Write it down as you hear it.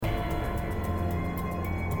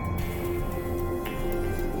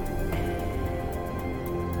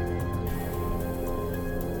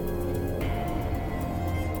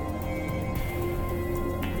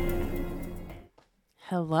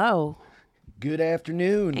Hello. Good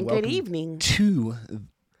afternoon. And Welcome good evening. to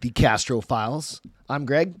the Castro Files. I'm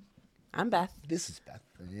Greg. I'm Beth. This is Beth.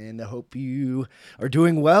 And I hope you are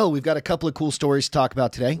doing well. We've got a couple of cool stories to talk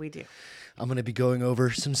about today. We do. I'm going to be going over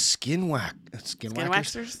some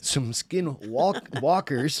Skinwaxers? some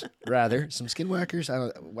skinwalkers, rather. Some skinwalkers.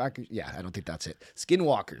 I don't think that's it.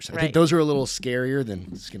 Skinwalkers. I Right. think those are a little scarier than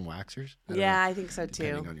skinwaxers. I don't know, Yeah, I think so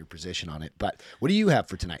depending too. on your position on it. But what do you have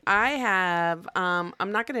for tonight? I have, I'm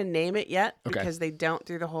not going to name it yet Okay. because they don't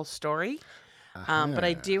through the whole story. But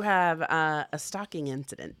I do have a stalking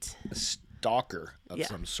incident. A stalker of Yeah.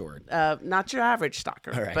 some sort. Not your average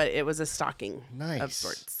stalker, All right. but it was a stalking Nice. of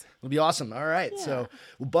sorts. It'll be awesome. All right. So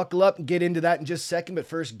we'll buckle up and get into that in just a second. But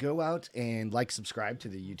first, go out and subscribe to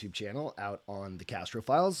the YouTube channel out on the Castro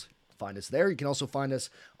Files. Find us there. You can also find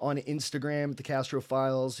us on Instagram at the Castro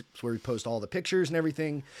Files. It's where we post all the pictures and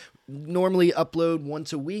everything. Normally upload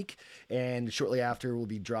once a week. And shortly after, we'll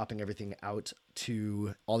be dropping everything out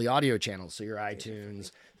to all the audio channels. So your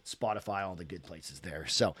iTunes, Spotify, all the good places there.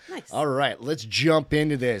 So, Nice. All right, let's jump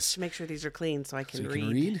into this. To make sure these are clean so I can So you read. can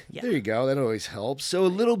read? Yeah. There you go. That always helps. So a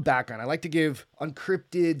little background. I like to give on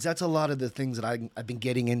cryptids. That's a lot of the things that I've been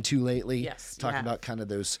getting into lately. Yes, you Talking have. about kind of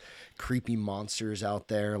those creepy monsters out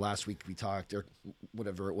there. Last week we talked, or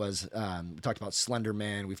whatever it was, we talked about Slender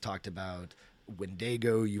Man. We've talked about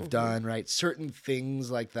Wendigo you've done, right? Certain things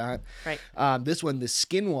like that. Right. This one, the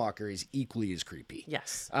Skinwalker, is equally as creepy.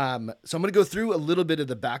 Yes. So I'm going to go through a little bit of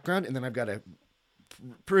the background, and then I've got a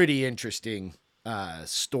pretty interesting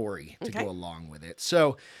story to Okay. go along with it.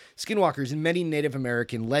 So, skinwalkers, in many Native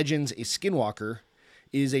American legends, a skinwalker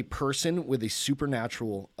is a person with a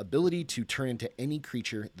supernatural ability to turn into any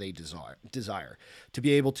creature they desire. To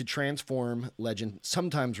be able to transform, legend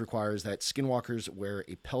sometimes requires that skinwalkers wear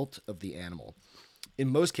a pelt of the animal. In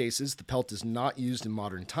most cases, the pelt is not used in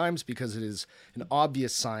modern times because it is an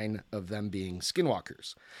obvious sign of them being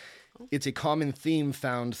skinwalkers. It's a common theme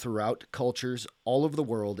found throughout cultures all over the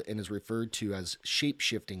world and is referred to as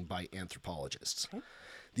shape-shifting by anthropologists. Okay.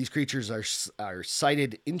 These creatures are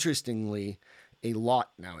cited, interestingly, a lot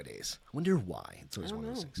nowadays. I wonder why. It's always one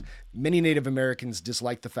of those things. Many Native Americans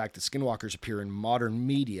dislike the fact that skinwalkers appear in modern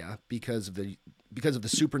media because of the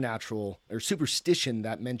supernatural or superstition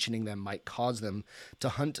that mentioning them might cause them to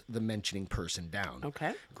hunt the mentioning person down.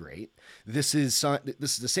 Okay. Great. This is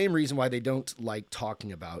the same reason why they don't like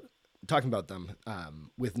talking about them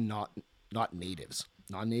with not natives,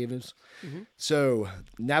 non-natives. Mm-hmm. So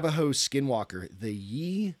Navajo skinwalker, the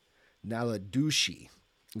Yi Naladushi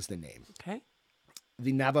is the name. Okay.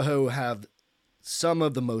 The Navajo have some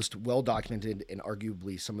of the most well-documented and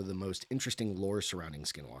arguably some of the most interesting lore surrounding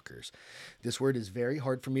skinwalkers. This word is very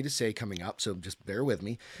hard for me to say coming up, so just bear with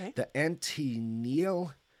me. Okay. The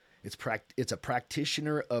Antineo, it's a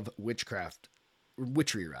practitioner of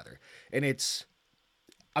witchery rather, and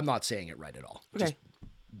I'm not saying it right at all. Okay. Just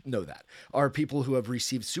know that, are people who have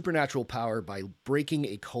received supernatural power by breaking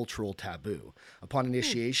a cultural taboo. Upon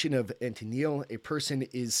initiation of Antineo, a person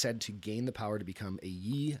is said to gain the power to become a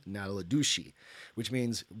Yi Naladushi, which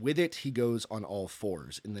means with it he goes on all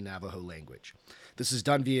fours in the Navajo language. This is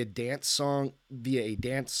done via a dance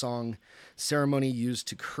song ceremony used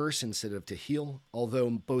to curse instead of to heal. Although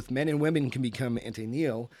both men and women can become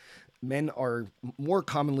Antineo, men are more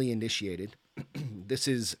commonly initiated. This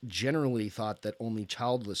is generally thought that only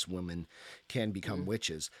childless women can become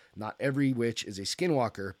witches. Not every witch is a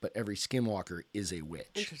skinwalker, but every skinwalker is a witch.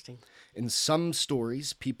 Interesting. In some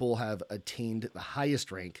stories, people have attained the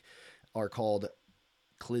highest rank are called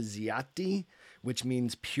Kliziati, which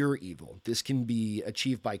means pure evil. This can be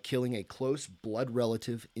achieved by killing a close blood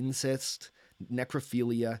relative, incest,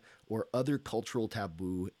 necrophilia, or other cultural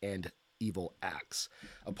taboo and evil acts.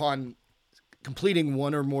 Upon completing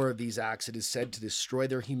one or more of these acts, it is said to destroy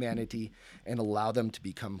their humanity and allow them to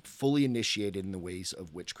become fully initiated in the ways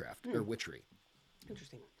of witchcraft or witchery.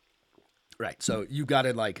 Interesting. Right. So you got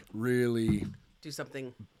to really Do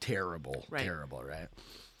something. terrible, Right. right?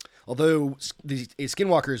 Although a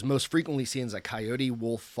skinwalker is most frequently seen as a coyote,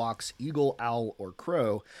 wolf, fox, eagle, owl, or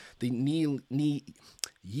crow, the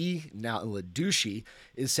Yi Naladushi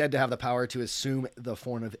is said to have the power to assume the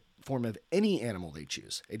form of any animal they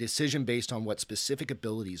choose, a decision based on what specific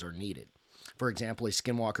abilities are needed. For example, a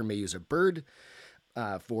skinwalker may use a bird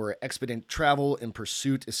for expedient travel, in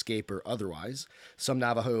pursuit, escape, or otherwise. Some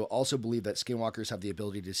Navajo also believe that skinwalkers have the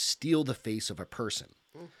ability to steal the face of a person.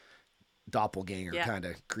 Doppelganger, Yeah. kind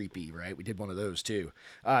of creepy, right? We did one of those too.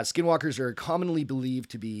 Skinwalkers are commonly believed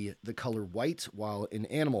to be the color white while in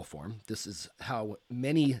animal form. This is how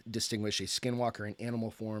many distinguish a skinwalker in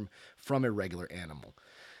animal form from a regular animal.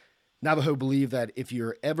 Navajo believe that if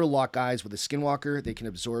you ever lock eyes with a skinwalker, they can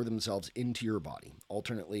absorb themselves into your body.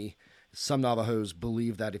 Alternately, some Navajos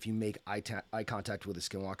believe that if you make eye contact with a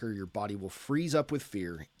skinwalker, your body will freeze up with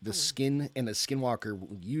fear. The skinwalker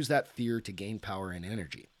will use that fear to gain power and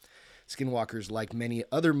energy. Skinwalkers, like many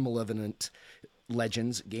other malevolent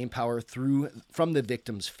legends, gain power from the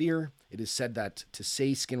victim's fear. It is said that to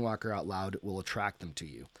say skinwalker out loud will attract them to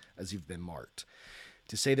you, as you've been marked.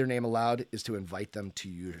 To say their name aloud is to invite them to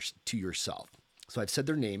yourself. So I've said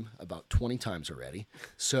their name about 20 times already.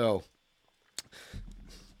 So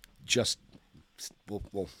just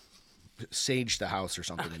we'll sage the house or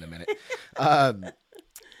something in a minute.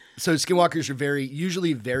 So skinwalkers are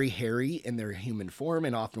usually very hairy in their human form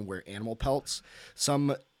and often wear animal pelts.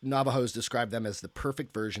 Some Navajos describe them as the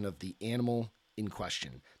perfect version of the animal in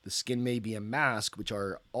question. The skin may be a mask, which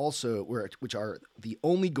are the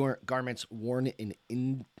only garments worn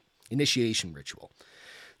in initiation ritual.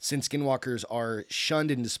 Since skinwalkers are shunned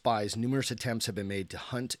and despised, numerous attempts have been made to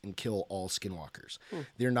hunt and kill all skinwalkers.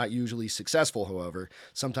 They're not usually successful, however.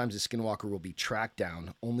 Sometimes a skinwalker will be tracked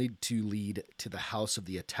down, only to lead to the house of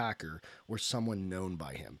the attacker or someone known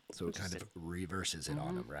by him. So it kind of reverses it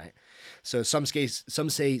on him, right? So some say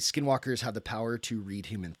skinwalkers have the power to read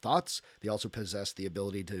human thoughts. They also possess the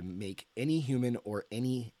ability to make any human or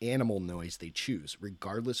any animal noise they choose,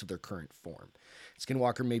 regardless of their current form.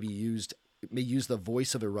 Skinwalker may use the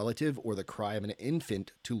voice of a relative or the cry of an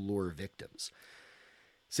infant to lure victims.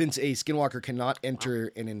 Since a skinwalker cannot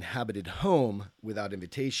enter an inhabited home without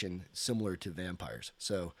invitation, similar to vampires.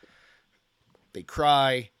 So they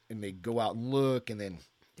cry and they go out and look and then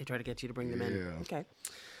They try to get you to bring them in. Okay.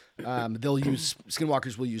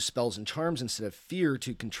 Skinwalkers will use spells and charms instead of fear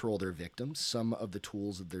to control their victims. Some of the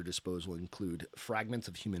tools at their disposal include fragments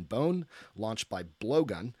of human bone launched by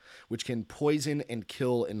blowgun, which can poison and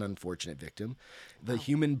kill an unfortunate victim. The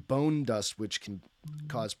human bone dust, which can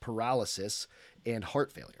cause paralysis and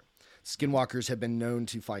heart failure. Skinwalkers have been known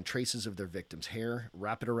to find traces of their victim's hair,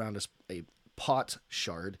 wrap it around a pot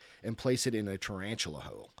shard, and place it in a tarantula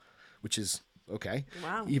hole, which is okay.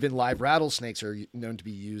 Wow. Even live rattlesnakes are known to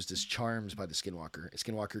be used as charms by the skinwalker. A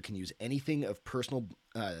skinwalker can use anything of personal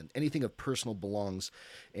belongs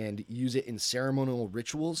and use it in ceremonial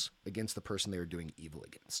rituals against the person they are doing evil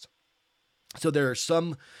against. So there are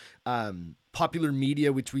some popular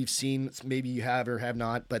media which we've seen, maybe you have or have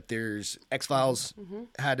not, but there's X-Files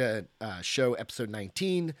had a show, episode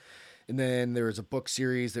 19, and then there was a book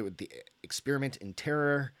series that was the Experiment in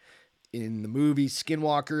Terror. In the movie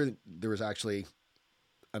Skinwalker, there was actually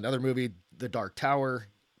another movie, The Dark Tower,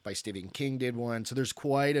 by Stephen King did one. So there's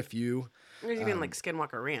quite a few. There's even like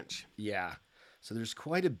Skinwalker Ranch. Yeah. So there's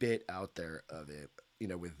quite a bit out there of it,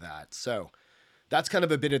 with that. So that's kind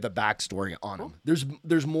of a bit of the backstory on them.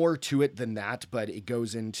 There's more to it than that, but it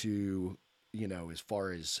goes into, as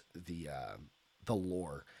far as the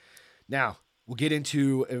lore. Now, we'll get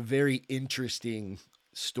into a very interesting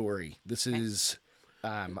story. This is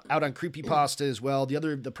out on Creepypasta as well.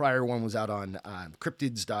 The prior one was out on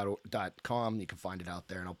cryptids.com. You can find it out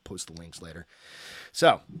there, and I'll post the links later.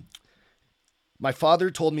 So, my father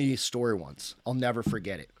told me a story once. I'll never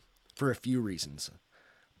forget it for a few reasons.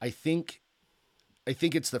 I think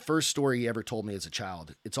it's the first story he ever told me as a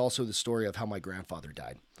child. It's also the story of how my grandfather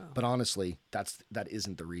died. Oh. But honestly, that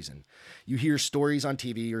isn't the reason. You hear stories on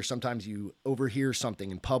TV, or sometimes you overhear something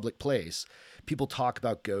in public place. People talk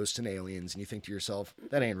about ghosts and aliens, and you think to yourself,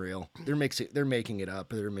 that ain't real. They're making it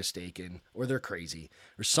up, or they're mistaken, or they're crazy,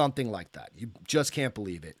 or something like that. You just can't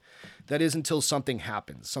believe it. That is until something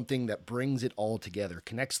happens, something that brings it all together,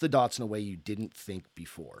 connects the dots in a way you didn't think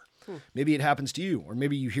before. Maybe it happens to you, or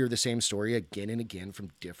maybe you hear the same story again and again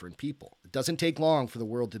from different people. It doesn't take long for the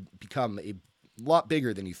world to become a lot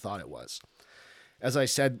bigger than you thought it was. As I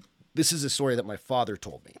said, this is a story that my father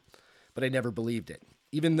told me, but I never believed it,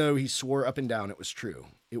 even though he swore up and down it was true.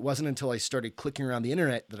 It wasn't until I started clicking around the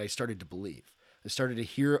internet that I started to believe. I started to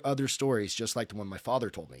hear other stories just like the one my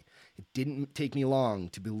father told me. It didn't take me long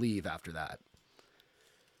to believe after that.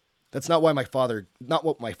 That's not what my father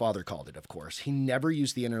called it, of course. He never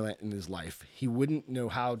used the internet in his life. He wouldn't know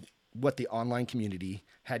what the online community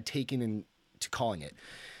had taken into calling it.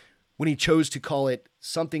 When he chose to call it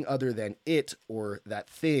something other than it or that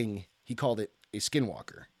thing, he called it a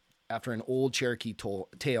skinwalker, after an old Cherokee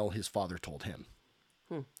tale his father told him.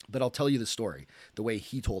 But I'll tell you the story the way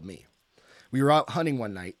he told me. We were out hunting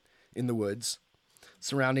one night in the woods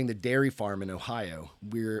surrounding the dairy farm in Ohio,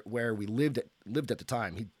 where we lived at the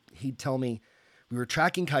time. He'd tell me we were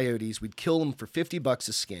tracking coyotes. We'd kill them for $50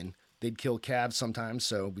 a skin. They'd kill calves sometimes,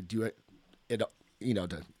 so we'd do it to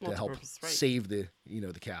help save the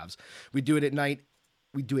calves. We'd do it at night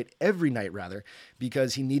we'd do it every night rather,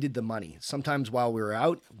 because he needed the money. Sometimes while we were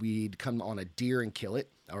out, we'd come on a deer and kill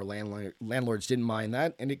it. Our landlords didn't mind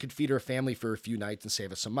that, and it could feed our family for a few nights and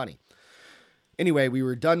save us some money. Anyway, we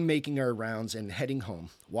were done making our rounds and heading home,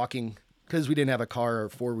 walking, because we didn't have a car or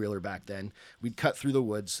four-wheeler back then. We'd cut through the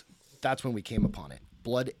woods. That's when we came upon it.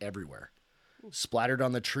 Blood everywhere. Splattered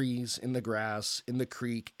on the trees, in the grass, in the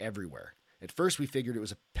creek, everywhere. At first, we figured it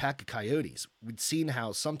was a pack of coyotes. We'd seen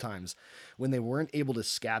how sometimes, when they weren't able to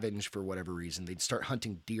scavenge for whatever reason, they'd start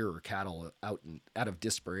hunting deer or cattle out of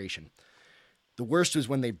desperation. The worst was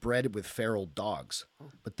when they bred with feral dogs,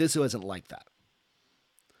 but this wasn't like that.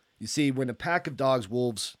 You see, when a pack of dogs,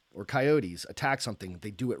 wolves, or coyotes attack something,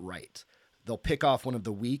 they do it right. They'll pick off one of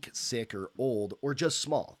the weak, sick, or old, or just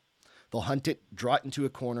small. They'll hunt it, draw it into a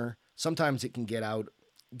corner. Sometimes it can get out,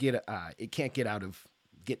 it can't get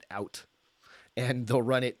out, and they'll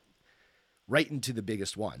run it right into the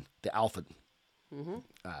biggest one, the alpha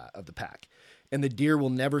of the pack. And the deer will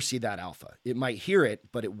never see that alpha. It might hear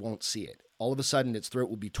it, but it won't see it. All of a sudden, its throat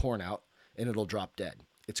will be torn out, and it'll drop dead.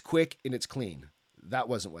 It's quick and it's clean. That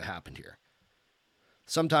wasn't what happened here.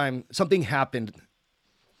 Something happened.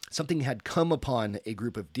 Something had come upon a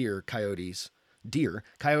group of coyotes.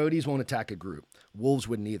 Coyotes won't attack a group. Wolves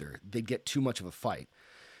wouldn't either. They'd get too much of a fight.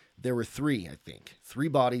 There were three, I think. 3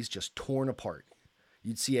 bodies just torn apart.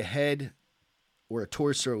 You'd see a head or a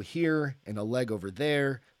torso here and a leg over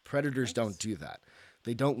there. Predators don't do that.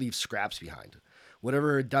 They don't leave scraps behind.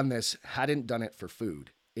 Whatever had done this hadn't done it for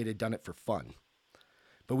food. It had done it for fun.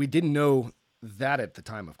 But we didn't know that at the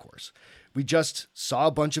time, of course. We just saw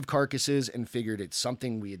a bunch of carcasses and figured it's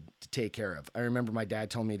something we had to take care of. I remember my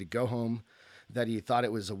dad telling me to go home, that he thought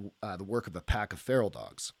it was the work of a pack of feral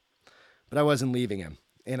dogs. But I wasn't leaving him,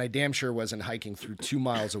 and I damn sure wasn't hiking through 2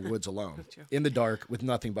 miles of woods alone, in the dark, with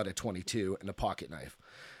nothing but a .22 and a pocket knife.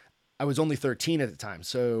 I was only 13 at the time,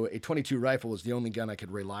 so a .22 rifle was the only gun I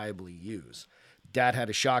could reliably use. Dad had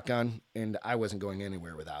a shotgun, and I wasn't going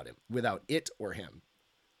anywhere without it or him.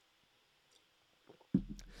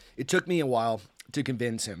 It took me a while to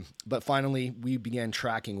convince him, but finally we began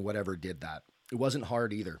tracking whatever did that. It wasn't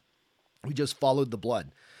hard either. We just followed the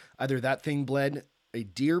blood. Either that thing bled a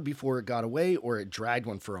deer before it got away, or it dragged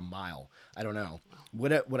one for a mile. I don't know.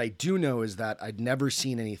 What I do know is that I'd never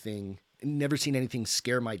seen anything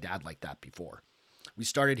scare my dad like that before. We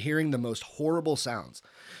started hearing the most horrible sounds.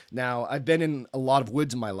 Now, I've been in a lot of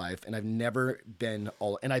woods in my life, and I've been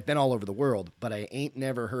all over the world, but I ain't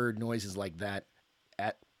never heard noises like that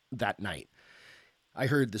at that night. I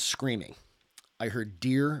heard the screaming. I heard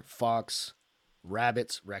deer, fox,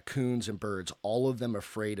 rabbits, raccoons, and birds, all of them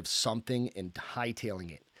afraid of something and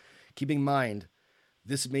hightailing it. Keep in mind,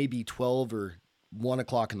 this may be 12 or 1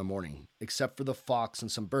 o'clock in the morning. Except for the fox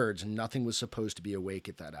and some birds, nothing was supposed to be awake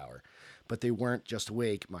at that hour. But they weren't just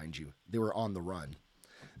awake, mind you. They were on the run.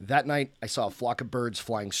 That night, I saw a flock of birds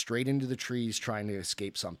flying straight into the trees trying to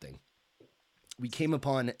escape something. We came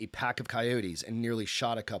upon a pack of coyotes and nearly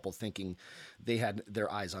shot a couple thinking they had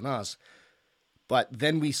their eyes on us. But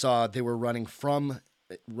then we saw they were running from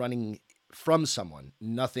someone,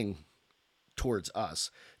 nothing towards us.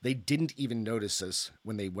 They didn't even notice us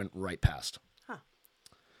when they went right past.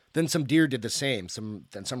 Then some deer did the same,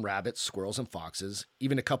 then some rabbits, squirrels, and foxes,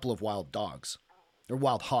 even a couple of wild hogs,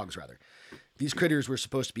 rather. These critters were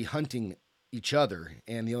supposed to be hunting each other,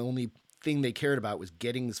 and the only thing they cared about was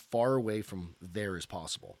getting as far away from there as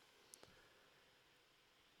possible.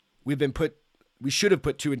 We should have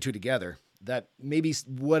put 2 and 2 together, that maybe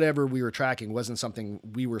whatever we were tracking wasn't something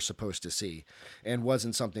we were supposed to see, and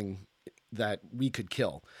wasn't something that we could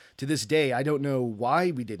kill. To this day, I don't know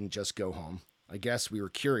why we didn't just go home. I guess we were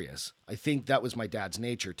curious. I think that was my dad's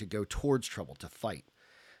nature, to go towards trouble, to fight.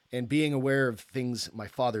 And being aware of things my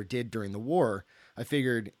father did during the war, I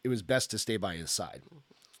figured it was best to stay by his side.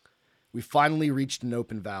 We finally reached an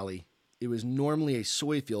open valley. It was normally a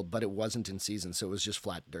soy field, but it wasn't in season, so it was just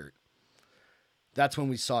flat dirt. That's when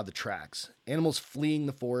we saw the tracks. Animals fleeing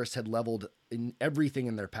the forest had leveled everything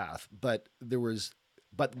in their path, but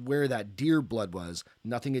where that deer blood was,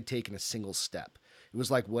 nothing had taken a single step. It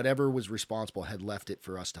was like whatever was responsible had left it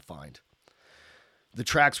for us to find. The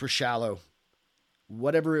tracks were shallow.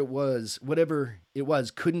 Whatever it was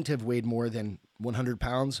couldn't have weighed more than 100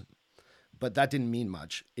 pounds, but that didn't mean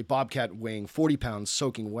much. A bobcat weighing 40 pounds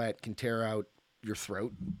soaking wet can tear out your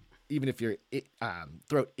throat, even if you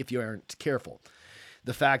aren't careful.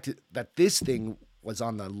 The fact that this thing was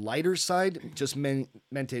on the lighter side just meant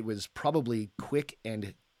it was probably quick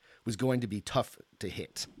and was going to be tough to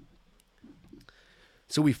hit.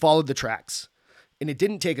 So we followed the tracks, and it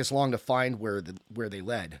didn't take us long to find where they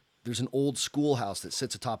led. There's an old schoolhouse that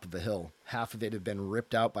sits atop of a hill. Half of it had been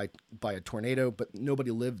ripped out by a tornado, but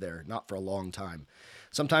nobody lived there, not for a long time.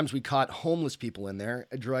 Sometimes we caught homeless people in there,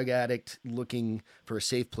 a drug addict looking for a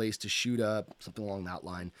safe place to shoot up, something along that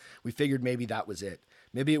line. We figured maybe that was it.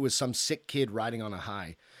 Maybe it was some sick kid riding on a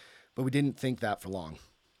high, but we didn't think that for long.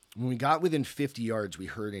 When we got within 50 yards, we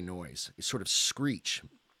heard a noise, a sort of screech,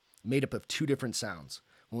 made up of two different sounds.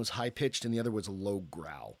 One was high-pitched and the other was a low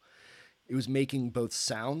growl. It was making both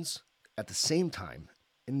sounds at the same time,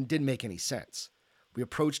 and it didn't make any sense. We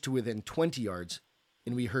approached to within 20 yards,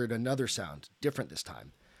 and we heard another sound, different this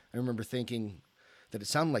time. I remember thinking that it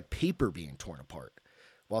sounded like paper being torn apart,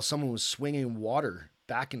 while someone was swinging water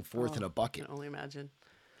back and forth in a bucket. I can only imagine.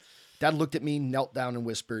 Dad looked at me, knelt down, and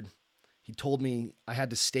whispered. He told me I had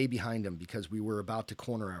to stay behind him because we were about to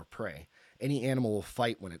corner our prey. Any animal will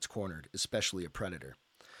fight when it's cornered, especially a predator.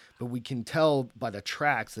 But we can tell by the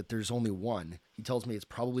tracks that there's only one. He tells me it's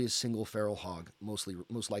probably a single feral hog, most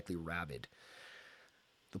likely rabid.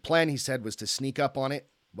 The plan, he said, was to sneak up on it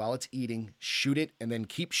while it's eating, shoot it, and then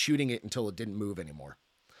keep shooting it until it didn't move anymore.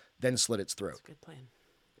 Then slit its throat. That's a good plan.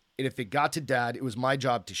 And if it got to Dad, it was my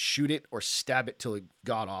job to shoot it or stab it till it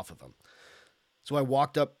got off of him. So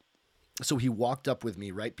he walked up with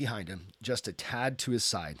me right behind him, just a tad to his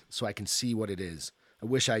side, so I can see what it is. I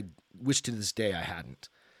wish to this day I hadn't.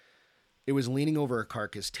 It was leaning over a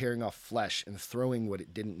carcass, tearing off flesh and throwing what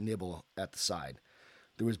it didn't nibble at the side.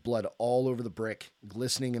 There was blood all over the brick,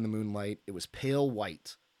 glistening in the moonlight. It was pale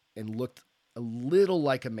white and looked a little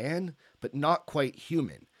like a man, but not quite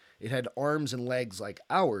human. It had arms and legs like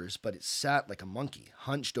ours, but it sat like a monkey,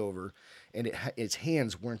 hunched over, and its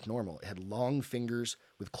hands weren't normal. It had long fingers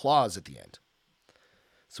with claws at the end.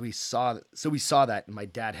 So we saw that, and my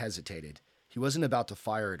dad hesitated. He wasn't about to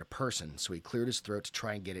fire at a person, so he cleared his throat to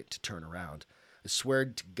try and get it to turn around. I swear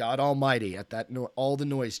to God Almighty, at that all the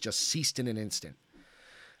noise just ceased in an instant.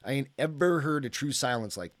 I ain't ever heard a true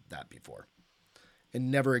silence like that before,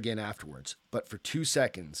 and never again afterwards. But for 2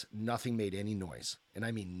 seconds, nothing made any noise, and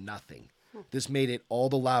I mean nothing. This made it all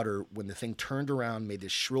the louder when the thing turned around, made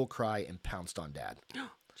this shrill cry, and pounced on Dad.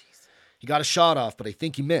 He got a shot off, but I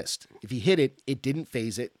think he missed. If he hit it, it didn't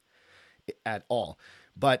faze it at all.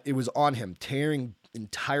 But it was on him, tearing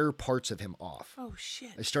entire parts of him off. Oh,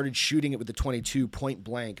 shit. I started shooting it with the 22 point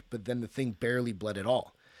blank, but then the thing barely bled at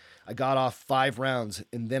all. I got off 5 rounds,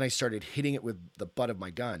 and then I started hitting it with the butt of my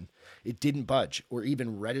gun. It didn't budge or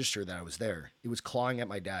even register that I was there. It was clawing at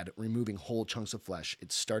my dad, removing whole chunks of flesh.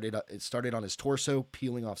 It started on his torso,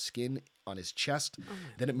 peeling off skin on his chest.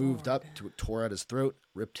 Then it moved up to it tore out his throat,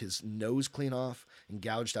 ripped his nose clean off, and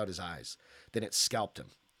gouged out his eyes. Then it scalped him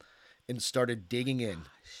and started digging in.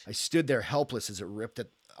 I stood there helpless as it ripped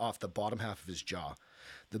it off the bottom half of his jaw,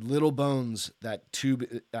 the little bones, that tube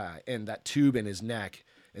in his neck,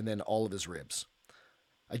 and then all of his ribs.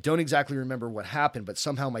 I don't exactly remember what happened, but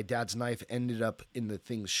somehow my dad's knife ended up in the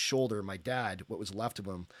thing's shoulder. My dad, what was left of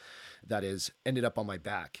him, that is, ended up on my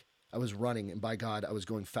back. I was running, and by God, I was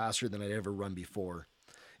going faster than I'd ever run before,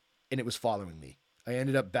 and it was following me. I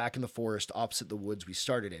ended up back in the forest opposite the woods we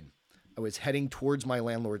started in. I was heading towards my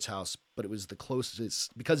landlord's house, but it was the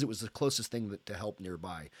closest thing to help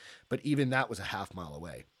nearby. But even that was a half mile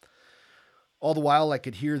away. All the while, I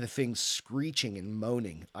could hear the thing screeching and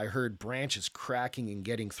moaning. I heard branches cracking and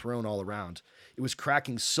getting thrown all around. It was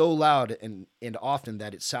cracking so loud and often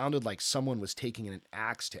that it sounded like someone was taking an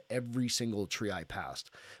axe to every single tree I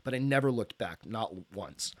passed. But I never looked back, not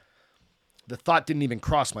once. The thought didn't even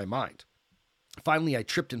cross my mind. Finally, I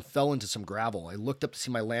tripped and fell into some gravel. I looked up to see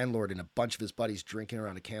my landlord and a bunch of his buddies drinking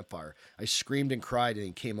around a campfire. I screamed and cried, and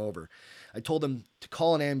he came over. I told him to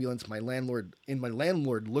call an ambulance. My landlord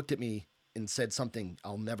looked at me and said something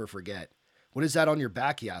I'll never forget. "What is that on your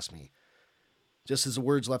back?" he asked me. Just as the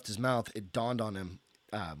words left his mouth, it dawned on him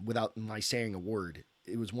without my saying a word.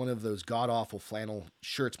 It was one of those god-awful flannel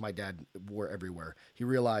shirts my dad wore everywhere. He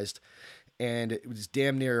realized, and it was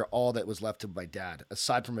damn near all that was left of my dad.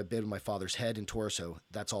 Aside from a bit of my father's head and torso,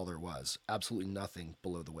 that's all there was. Absolutely nothing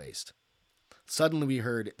below the waist. Suddenly we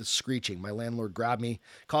heard the screeching. My landlord grabbed me,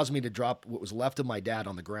 caused me to drop what was left of my dad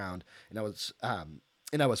on the ground, and I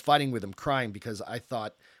was fighting with him, crying because I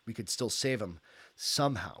thought we could still save him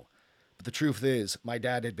somehow. But the truth is, my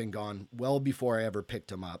dad had been gone well before I ever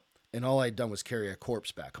picked him up, and all I had done was carry a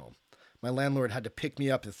corpse back home. My landlord had to pick me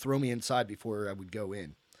up and throw me inside before I would go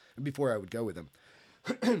with him.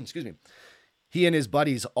 Excuse me. He and his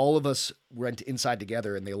buddies, all of us went inside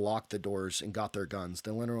together, and they locked the doors and got their guns.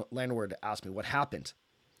 The landlord asked me what happened,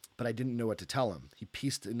 but I didn't know what to tell him. He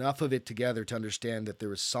pieced enough of it together to understand that there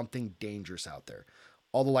was something dangerous out there.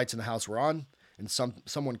 All the lights in the house were on, and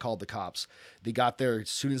someone called the cops. They got there as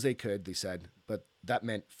soon as they could, they said, but that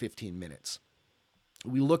meant 15 minutes.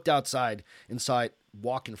 We looked outside and saw it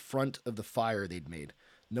walk in front of the fire they'd made.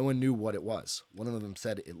 No one knew what it was. One of them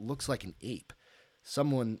said, it looks like an ape.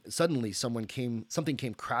 Something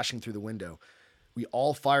came crashing through the window. We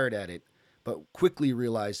all fired at it, but quickly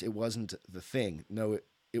realized it wasn't the thing. No,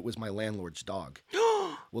 it was my landlord's dog.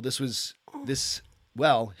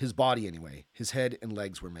 Well, his body anyway. His head and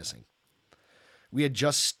legs were missing. We had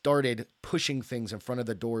just started pushing things in front of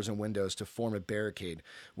the doors and windows to form a barricade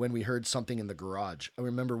when we heard something in the garage. I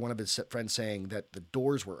remember one of his friends saying that the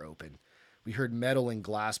doors were open. We heard metal and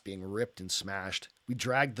glass being ripped and smashed. We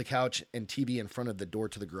dragged the couch and TV in front of the door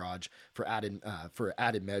to the garage for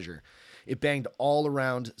added measure. It banged all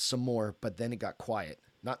around some more, but then it got quiet.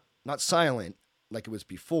 Not silent like it was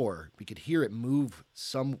before. We could hear it move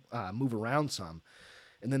around some.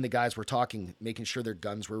 And then the guys were talking, making sure their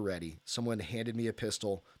guns were ready. Someone handed me a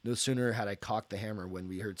pistol. No sooner had I cocked the hammer when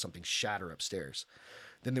we heard something shatter upstairs.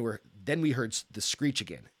 Then we heard the screech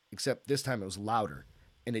again, except this time it was louder,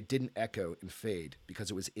 and it didn't echo and fade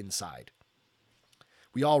because it was inside.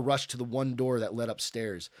 We all rushed to the one door that led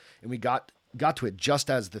upstairs, and we got to it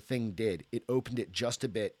just as the thing did. It opened it just a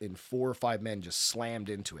bit, and 4 or 5 men just slammed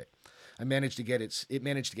into it. It managed to get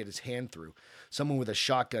its hand through. Someone with a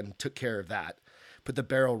shotgun took care of that. Put the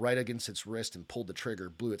barrel right against its wrist and pulled the trigger,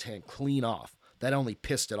 blew its hand clean off. That only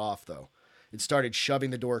pissed it off, though. It started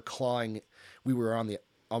shoving the door, clawing. We were on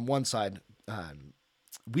one side,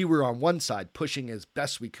 pushing as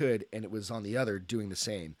best we could, and it was on the other doing the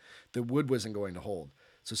same. The wood wasn't going to hold,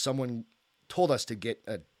 so someone told us to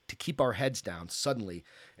keep our heads down suddenly,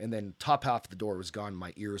 and then top half of the door was gone.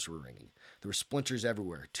 My ears were ringing. There were splinters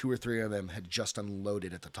everywhere. 2 or 3 of them had just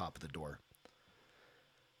unloaded at the top of the door.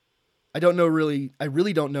 I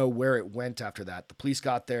really don't know where it went after that. The police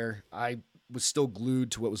got there. I was still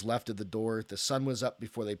glued to what was left of the door. The sun was up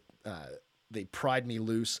before they pried me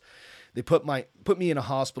loose. They put me in a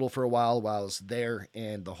hospital for a while I was there,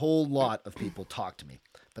 and the whole lot of people talked to me,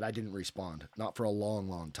 but I didn't respond, not for a long,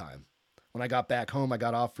 long time. When I got back home, I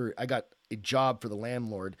got a job for the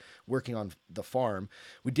landlord working on the farm.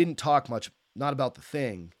 We didn't talk much, not about the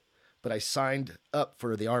thing, but I signed up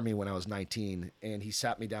for the army when I was 19, and he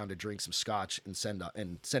sat me down to drink some scotch and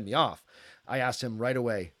send me off. I asked him right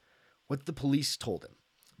away what the police told him.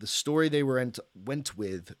 The story they went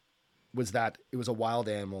with was that it was a wild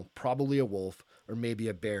animal, probably a wolf or maybe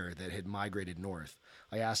a bear that had migrated north.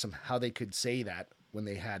 I asked him how they could say that when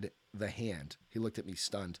they had the hand. He looked at me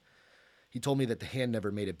stunned. He told me that the hand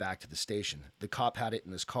never made it back to the station. The cop had it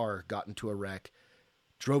in his car, got into a wreck,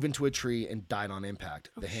 drove into a tree, and died on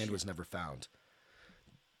impact. The hand was never found.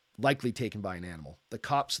 Likely taken by an animal. The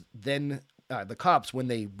cops, when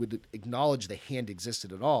they would acknowledge the hand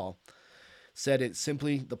existed at all, said it's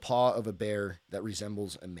simply the paw of a bear that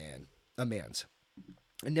resembles a man's.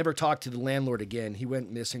 I never talked to the landlord again. He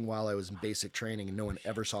went missing while I was in basic training, and no one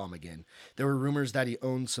ever saw him again. There were rumors that he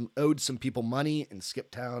owed some people money and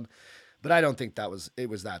skipped town, but I don't think it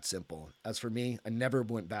was that simple. As for me, I never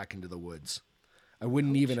went back into the woods. I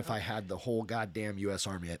wouldn't even if I had the whole goddamn U.S.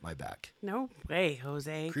 Army at my back. No way,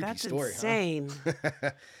 Jose. Creepy That's story, insane.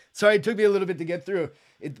 Huh? Sorry, it took me a little bit to get through.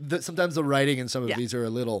 Sometimes the writing in some of these are a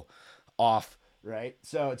little off, right?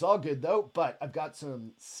 So it's all good, though. But I've got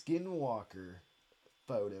some Skinwalker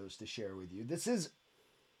photos to share with you. This is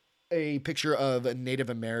a picture of a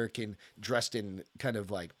Native American dressed in kind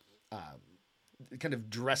of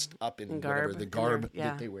dressed up in whatever the garb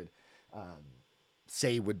that they would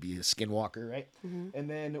say would be a skinwalker, right? Mm-hmm. And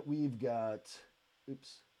then we've got,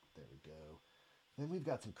 there we go. Then we've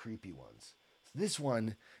got some creepy ones. So this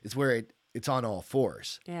one is where it's on all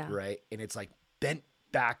fours, right? And it's like bent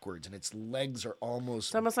backwards, and its legs are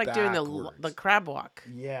almost like backwards. doing the crab walk.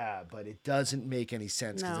 Yeah, but it doesn't make any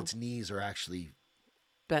sense because its knees are actually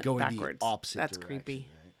bent going backwards. the opposite That's direction, creepy.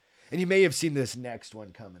 right? And you may have seen this next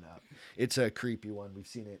one coming up. It's a creepy one. We've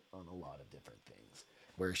seen it on a lot of different things,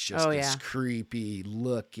 where it's just this creepy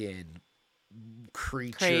looking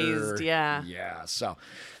creature. Crazed, yeah. Yeah. So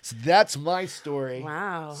that's my story.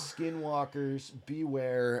 Wow. Skinwalkers,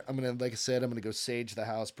 beware. Like I said, I'm gonna go sage the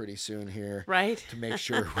house pretty soon here. Right. To make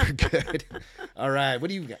sure we're good. All right. What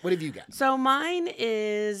do you got? What have you got? So mine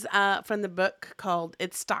is from the book called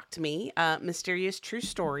It Stalked Me, Mysterious True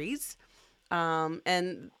Stories.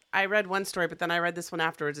 And I read one story, but then I read this one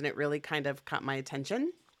afterwards, and it really kind of caught my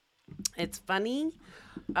attention. It's funny.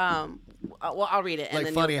 Well, I'll read it. And like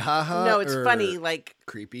then funny, haha? No, it's funny, like...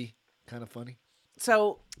 creepy, kind of funny?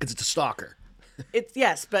 So... It's a stalker.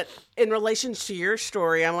 Yes, but in relation to your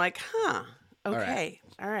story, I'm like, okay.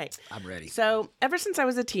 All right. I'm ready. So, ever since I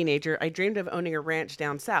was a teenager, I dreamed of owning a ranch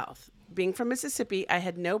down south. Being from Mississippi, I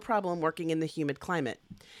had no problem working in the humid climate.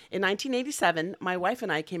 In 1987, my wife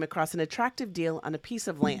and I came across an attractive deal on a piece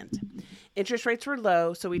of land. Interest rates were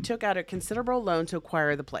low, so we took out a considerable loan to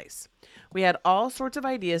acquire the place. We had all sorts of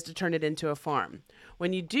ideas to turn it into a farm.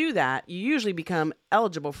 When you do that, you usually become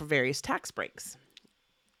eligible for various tax breaks.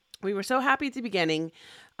 We were so happy at the beginning.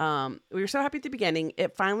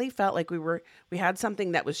 It finally felt like we had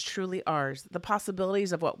something that was truly ours. The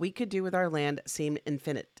possibilities of what we could do with our land seemed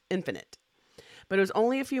infinite. But it was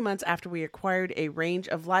only a few months after we acquired a range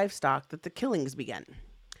of livestock that the killings began.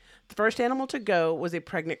 The first animal to go was a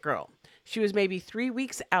pregnant girl. She was maybe 3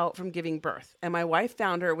 weeks out from giving birth, and my wife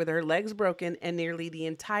found her with her legs broken and nearly the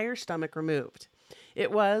entire stomach removed.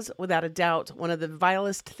 It was, without a doubt, one of the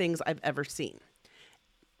vilest things I've ever seen.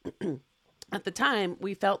 At the time,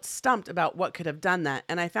 we felt stumped about what could have done that,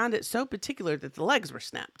 and I found it so particular that the legs were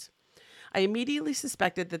snapped. I immediately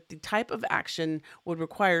suspected that the type of action would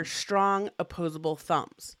require strong, opposable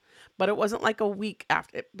thumbs. But it wasn't until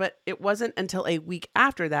a week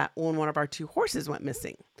after that, when one of our 2 horses went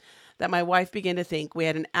missing, that my wife began to think we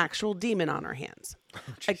had an actual demon on our hands.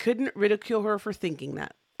 I couldn't ridicule her for thinking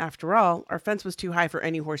that. After all, our fence was too high for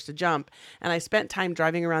any horse to jump, and I spent time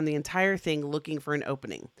driving around the entire thing looking for an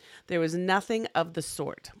opening. There was nothing of the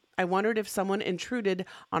sort. I wondered if someone intruded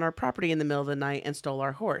on our property in the middle of the night and stole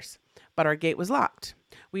our horse. But our gate was locked.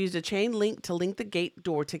 We used a chain link to link the gate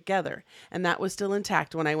door together, and that was still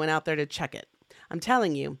intact when I went out there to check it. I'm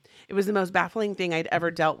telling you, it was the most baffling thing I'd ever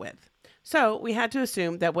dealt with. So we had to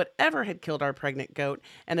assume that whatever had killed our pregnant goat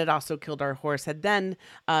and had also killed our horse had then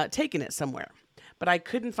taken it somewhere. But I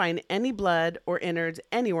couldn't find any blood or innards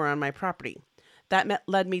anywhere on my property. That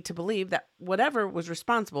led me to believe that whatever was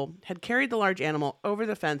responsible had carried the large animal over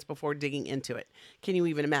the fence before digging into it. Can you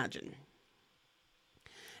even imagine?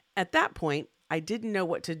 At that point, I didn't know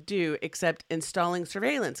what to do except installing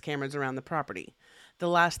surveillance cameras around the property. The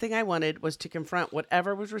last thing I wanted was to confront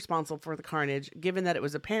whatever was responsible for the carnage, given that it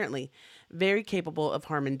was apparently very capable of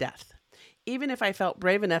harm and death. Even if I felt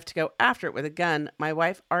brave enough to go after it with a gun, my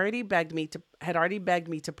wife had already begged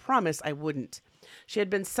me to promise I wouldn't. She had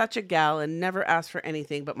been such a gal and never asked for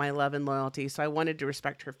anything but my love and loyalty, so I wanted to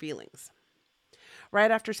respect her feelings. Right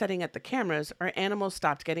after setting up the cameras, our animals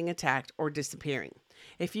stopped getting attacked or disappearing.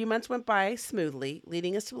 A few months went by smoothly,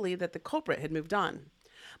 leading us to believe that the culprit had moved on.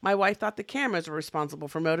 My wife thought the cameras were responsible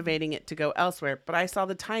for motivating it to go elsewhere, but I saw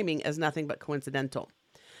the timing as nothing but coincidental.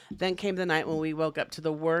 Then came the night when we woke up to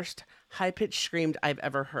the worst, high-pitched scream I've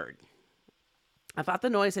ever heard. I thought the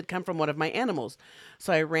noise had come from one of my animals,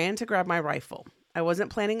 so I ran to grab my rifle. I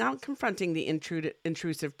wasn't planning on confronting the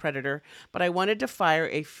intrusive predator, but I wanted to fire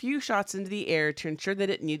a few shots into the air to ensure that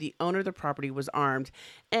it knew the owner of the property was armed,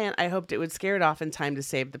 and I hoped it would scare it off in time to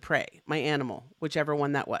save the prey, my animal, whichever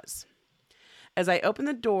one that was. As I opened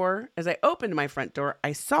my front door,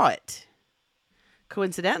 I saw it.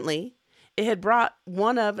 Coincidentally, it had brought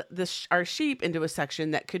one of our sheep into a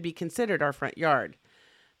section that could be considered our front yard.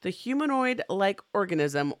 The humanoid-like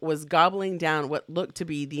organism was gobbling down what looked to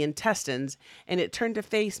be the intestines, and it turned to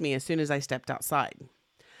face me as soon as I stepped outside.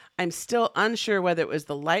 I'm still unsure whether it was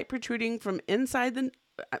the light protruding from inside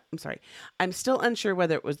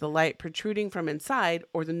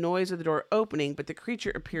or the noise of the door opening, but the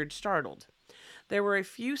creature appeared startled. There were a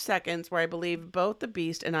few seconds where I believe both the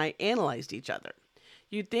beast and I analyzed each other.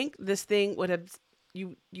 You'd think that this thing would have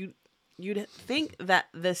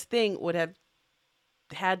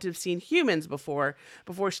had to have seen humans before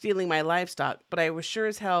stealing my livestock, but I was sure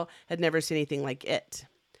as hell had never seen anything like it.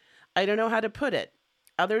 I don't know how to put it,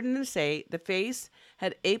 other than to say the face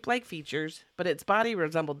had ape-like features, but its body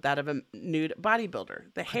resembled that of a nude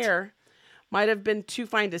bodybuilder. The hair might have been too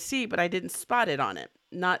fine to see, but I didn't spot it on it.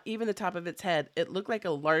 Not even the top of its head. It looked like a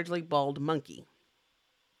largely bald monkey.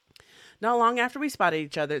 Not long after we spotted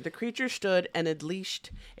each other, the creature stood and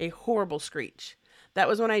unleashed a horrible screech. That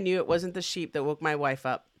was when I knew it wasn't the sheep that woke my wife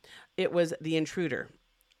up. It was the intruder.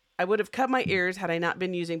 I would have cut my ears had I not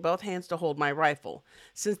been using both hands to hold my rifle.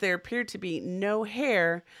 Since there appeared to be no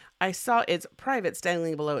hair, I saw its private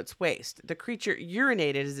dangling below its waist. The creature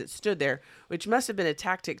urinated as it stood there, which must have been a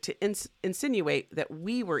tactic to insinuate that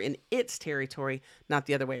we were in its territory, not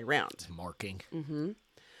the other way around. Marking. Mm-hmm.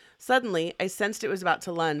 Suddenly, I sensed it was about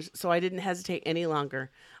to lunge, so I didn't hesitate any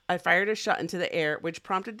longer. I fired a shot into the air, which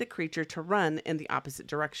prompted the creature to run in the opposite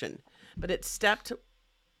direction. But it stopped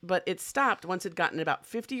once it had gotten about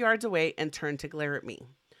 50 yards away and turned to glare at me.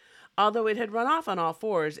 Although it had run off on all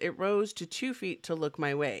fours, it rose to 2 feet to look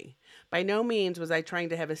my way. By no means was I trying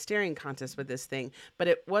to have a staring contest with this thing, but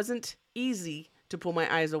it wasn't easy to pull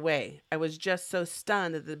my eyes away. I was just so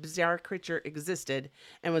stunned that the bizarre creature existed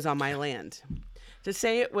and was on my land. To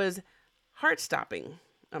say it was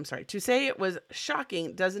to say it was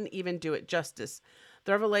shocking doesn't even do it justice.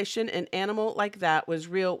 The revelation an animal like that was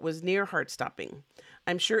real was near heart-stopping.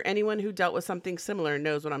 I'm sure anyone who dealt with something similar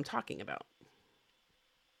knows what I'm talking about.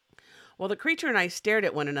 While the creature and I stared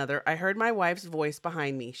at one another, I heard my wife's voice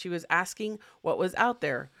behind me. She was asking what was out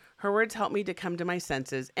there. Her words helped me to come to my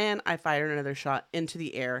senses, and I fired another shot into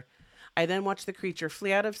the air. I then watched the creature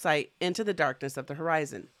flee out of sight into the darkness of the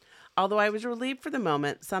horizon. Although I was relieved for the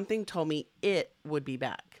moment, something told me it would be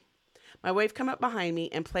back. My wife came up behind me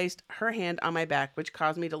and placed her hand on my back, which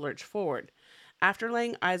caused me to lurch forward. After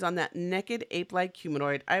laying eyes on that naked ape-like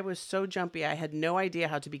humanoid, I was so jumpy I had no idea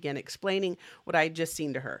how to begin explaining what I had just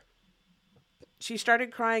seen to her. She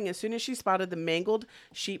started crying as soon as she spotted the mangled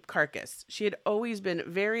sheep carcass. She had always been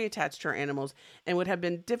very attached to her animals and would have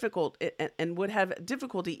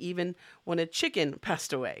difficulty even when a chicken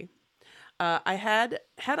passed away. Had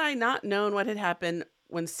I not known what had happened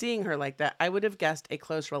when seeing her like that, I would have guessed a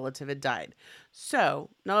close relative had died. So,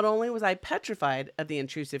 not only was I petrified of the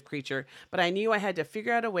intrusive creature, but I knew I had to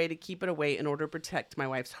figure out a way to keep it away in order to protect my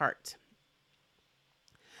wife's heart.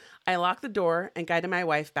 I locked the door and guided my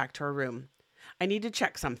wife back to her room. I need to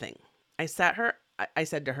check something. I said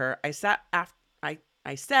after I sat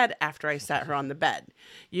her on the bed,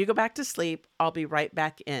 "You go back to sleep. I'll be right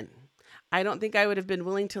back in." I don't think I would have been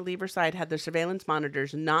willing to leave her side had the surveillance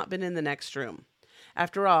monitors not been in the next room.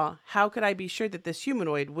 After all, how could I be sure that this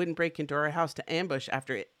humanoid wouldn't break into our house to ambush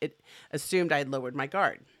after it assumed I had lowered my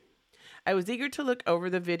guard? I was eager to look over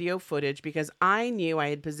the video footage because I knew I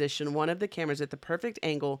had positioned one of the cameras at the perfect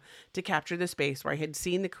angle to capture the space where I had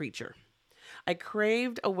seen the creature. I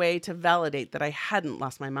craved a way to validate that I hadn't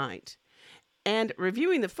lost my mind. And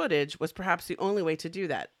reviewing the footage was perhaps the only way to do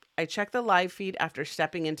that. I checked the live feed after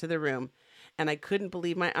stepping into the room, and I couldn't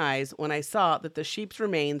believe my eyes when I saw that the sheep's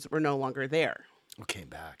remains were no longer there. What came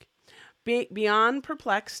back? Beyond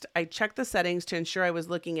perplexed, I checked the settings to ensure I was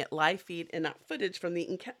looking at live feed and not footage from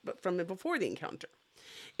before the encounter.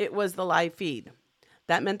 It was the live feed.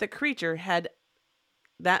 That meant the creature had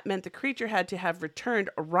to have returned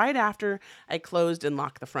right after I closed and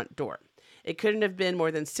locked the front door. It couldn't have been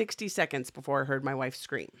more than 60 seconds before I heard my wife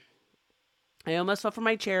scream. I almost fell from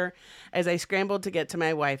my chair as I scrambled to get to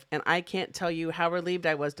my wife, and I can't tell you how relieved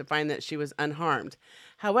I was to find that she was unharmed.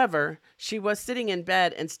 However, she was sitting in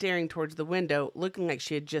bed and staring towards the window, looking like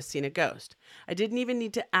she had just seen a ghost. I didn't even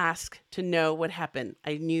need to ask to know what happened.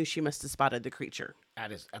 I knew she must have spotted the creature.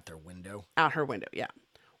 At their window? Out her window, yeah.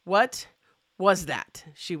 "What was that?"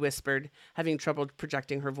 she whispered, having trouble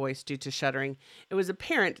projecting her voice due to shuddering. It was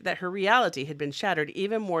apparent that her reality had been shattered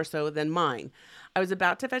even more so than mine. I was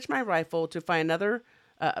about to fetch my rifle to fire another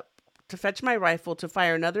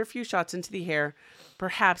few shots into the air,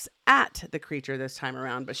 perhaps at the creature this time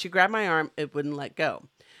around, but she grabbed my arm and wouldn't let go.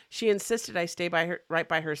 She insisted I stay right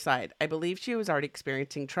by her side. I believe she was already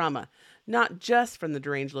experiencing trauma, not just from the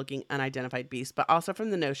deranged-looking unidentified beast, but also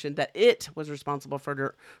from the notion that it was responsible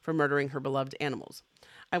for murdering her beloved animals.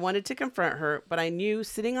 I wanted to confront her, but I knew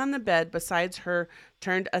sitting on the bed beside her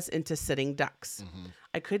turned us into sitting ducks. Mm-hmm.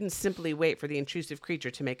 I couldn't simply wait for the intrusive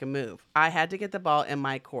creature to make a move. I had to get the ball in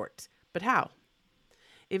my court. But how?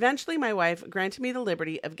 Eventually, my wife granted me the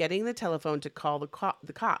liberty of getting the telephone to call the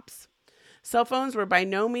cops. Cell phones were by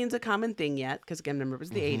no means a common thing yet, because again, remember, it was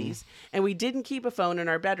the 80s, and we didn't keep a phone in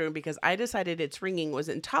our bedroom because I decided its ringing was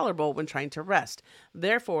intolerable when trying to rest.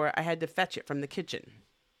 Therefore, I had to fetch it from the kitchen.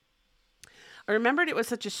 I remembered it was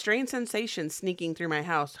such a strange sensation sneaking through my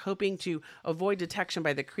house, hoping to avoid detection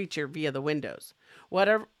by the creature via the windows.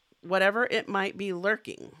 Wherever it might be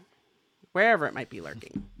lurking.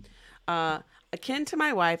 Akin to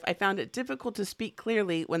my wife, I found it difficult to speak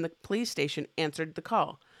clearly when the police station answered the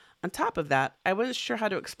call. On top of that, I wasn't sure how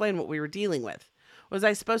to explain what we were dealing with. Was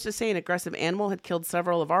I supposed to say an aggressive animal had killed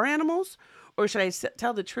several of our animals? Or should I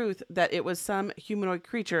tell the truth that it was some humanoid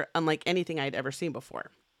creature unlike anything I'd ever seen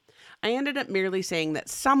before? I ended up merely saying that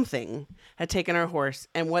something had taken our horse,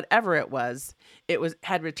 and whatever it was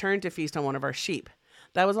had returned to feast on one of our sheep.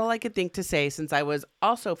 That was all I could think to say, since I was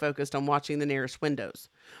also focused on watching the nearest windows.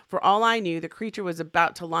 For all I knew, the creature was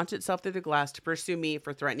about to launch itself through the glass to pursue me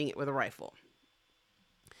for threatening it with a rifle.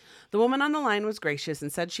 The woman on the line was gracious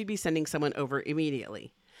and said she'd be sending someone over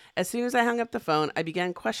immediately. As soon as I hung up the phone, I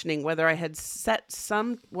began questioning whether I had set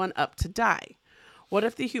someone up to die. What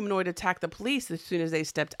if the humanoid attacked the police as soon as they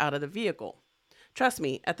stepped out of the vehicle? Trust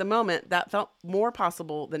me, at the moment, that felt more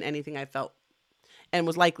possible than anything I felt, and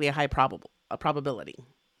was likely a high probability.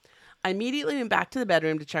 I immediately went back to the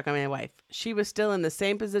bedroom to check on my wife. She was still in the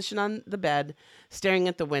same position on the bed, staring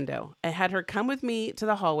at the window. I had her come with me to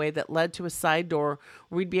the hallway that led to a side door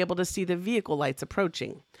where we'd be able to see the vehicle lights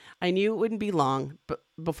approaching. I knew it wouldn't be long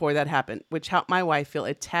before that happened, which helped my wife feel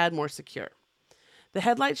a tad more secure. The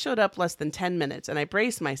headlights showed up less than 10 minutes, and I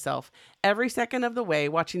braced myself every second of the way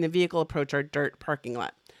watching the vehicle approach our dirt parking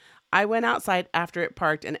lot. I went outside after it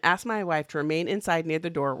parked and asked my wife to remain inside near the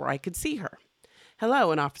door where I could see her.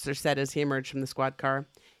 "Hello," an officer said as he emerged from the squad car.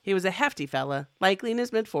 He was a hefty fella, likely in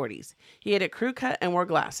his mid-40s. He had a crew cut and wore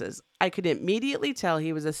glasses. I could immediately tell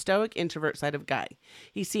he was a stoic introvert side of guy.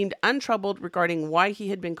 He seemed untroubled regarding why he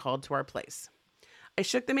had been called to our place. I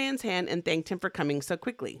shook the man's hand and thanked him for coming so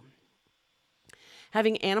quickly.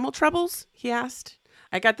 "Having animal troubles?" he asked.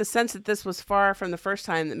 I got the sense that this was far from the first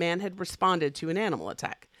time the man had responded to an animal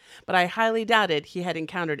attack, but I highly doubted he had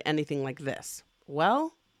encountered anything like this.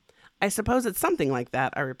 "Well, I suppose it's something like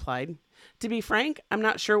that," I replied. To be frank, I'm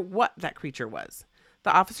not sure what that creature was.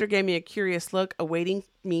 The officer gave me a curious look, awaiting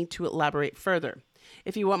me to elaborate further.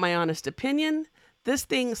 If you want my honest opinion, this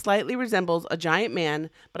thing slightly resembles a giant man,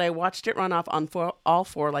 but I watched it run off on all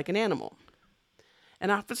four like an animal. An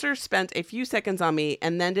officer spent a few seconds on me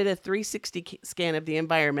and then did a 360 scan of the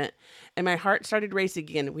environment, and my heart started racing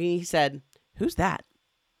again when he said, "Who's that?"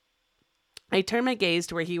 I turned my gaze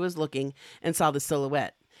to where he was looking and saw the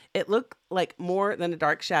silhouette. It looked like more than a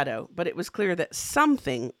dark shadow, but it was clear that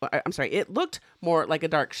it looked more like a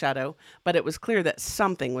dark shadow, but it was clear that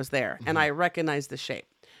something was there, and I recognized the shape.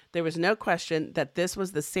 There was no question that this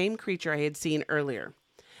was the same creature I had seen earlier.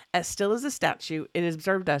 As still as a statue, it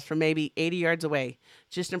observed us from maybe 80 yards away,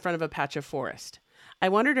 just in front of a patch of forest. I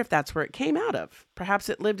wondered if that's where it came out of. Perhaps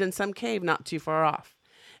it lived in some cave not too far off.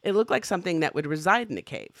 It looked like something that would reside in a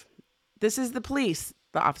cave. "This is the police,"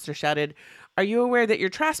 the officer shouted. "Are you aware that you're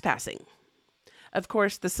trespassing?" Of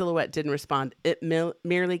course, the silhouette didn't respond. It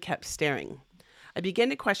merely kept staring. I began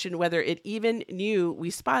to question whether it even knew we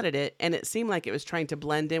spotted it, and it seemed like it was trying to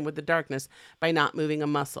blend in with the darkness by not moving a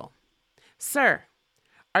muscle. "Sir,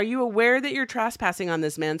 are you aware that you're trespassing on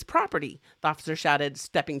this man's property?" the officer shouted,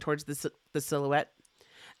 stepping towards the silhouette.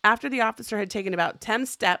 After the officer had taken about 10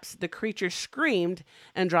 steps, the creature screamed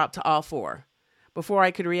and dropped to all four. Before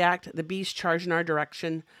I could react, the beast charged in our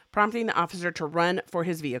direction, prompting the officer to run for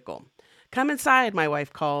his vehicle. "Come inside," my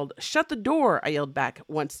wife called. "Shut the door," I yelled back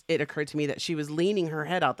once it occurred to me that she was leaning her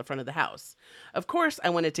head out the front of the house. Of course, I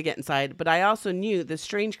wanted to get inside, but I also knew the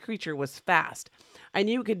strange creature was fast. I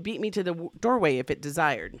knew it could beat me to the doorway if it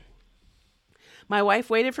desired. My wife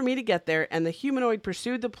waited for me to get there, and the humanoid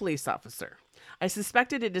pursued the police officer. I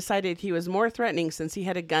suspected it decided he was more threatening since he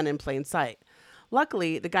had a gun in plain sight.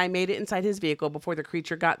 Luckily, the guy made it inside his vehicle before the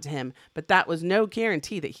creature got to him, but that was no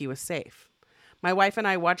guarantee that he was safe. My wife and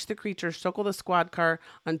I watched the creature circle the squad car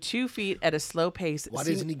on 2 feet at a slow pace. Why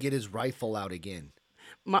doesn't he get his rifle out again?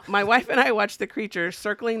 My wife and I watched the creature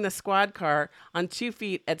circling the squad car on 2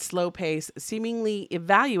 feet at slow pace, seemingly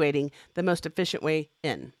evaluating the most efficient way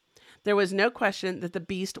in. There was no question that the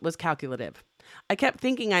beast was calculative. I kept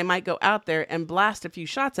thinking I might go out there and blast a few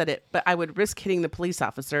shots at it, but I would risk hitting the police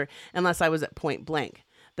officer unless I was at point blank.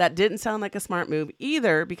 That didn't sound like a smart move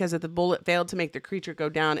either, because if the bullet failed to make the creature go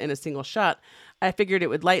down in a single shot, I figured it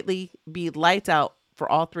would likely be lights out for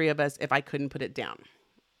all three of us if I couldn't put it down.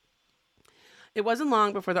 It wasn't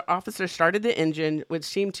long before the officer started the engine, which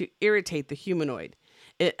seemed to irritate the humanoid.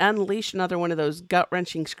 It unleashed another one of those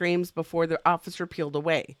gut-wrenching screams before the officer peeled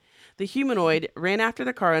away. The humanoid ran after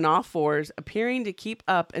the car on all fours, appearing to keep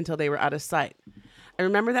up until they were out of sight. I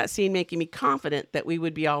remember that scene making me confident that we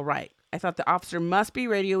would be all right. I thought the officer must be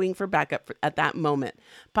radioing for backup at that moment,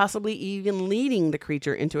 possibly even leading the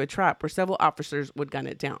creature into a trap where several officers would gun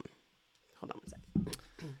it down. Hold on one second.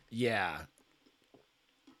 Yeah.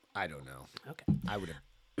 I don't know. Okay. I would have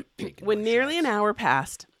taken When my nearly shots. an hour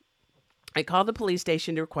passed, I called the police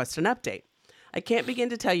station to request an update. I can't begin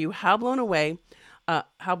to tell you how blown away when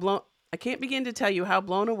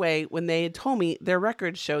they had told me their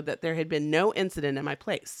records showed that there had been no incident in my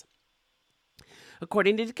place.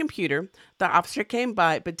 According to the computer, the officer came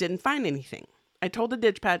by but didn't find anything. I told the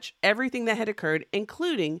dispatch everything that had occurred,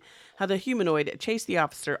 including how the humanoid chased the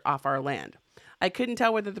officer off our land. I couldn't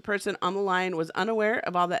tell whether the person on the line was unaware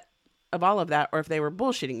of all of that, or if they were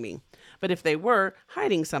bullshitting me. But if they were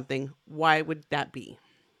hiding something, why would that be?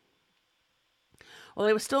 While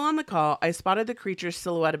I was still on the call, I spotted the creature's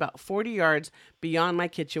silhouette about 40 yards beyond my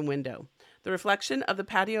kitchen window. The reflection of the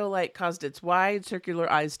patio light caused its wide,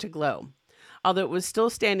 circular eyes to glow. Although it was still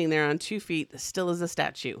standing there on 2 feet, still as a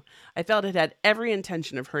statue, I felt it had every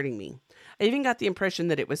intention of hurting me. I even got the impression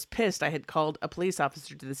that it was pissed I had called a police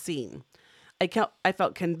officer to the scene. I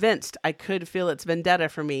felt convinced I could feel its vendetta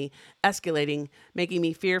for me, escalating, making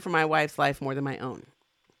me fear for my wife's life more than my own.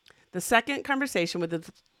 The second conversation with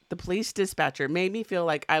the police dispatcher made me feel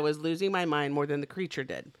like I was losing my mind more than the creature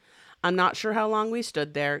did. I'm not sure how long we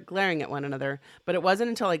stood there, glaring at one another, but it wasn't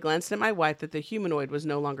until I glanced at my wife that the humanoid was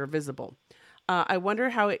no longer visible. I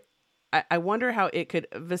wonder how it. I wonder how it could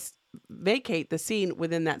vacate the scene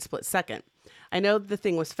within that split second. I know the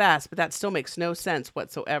thing was fast, but that still makes no sense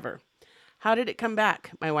whatsoever. How did it come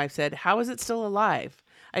back? My wife said. How is it still alive?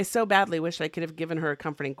 I so badly wish I could have given her a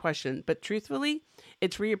comforting question, but truthfully,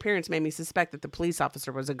 its reappearance made me suspect that the police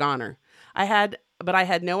officer was a goner. But I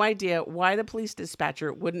had no idea why the police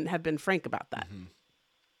dispatcher wouldn't have been frank about that. Mm-hmm.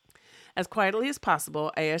 As quietly as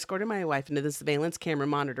possible, I escorted my wife into the surveillance camera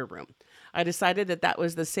monitor room. I decided that that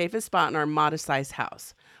was the safest spot in our modest-sized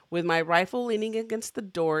house. With my rifle leaning against the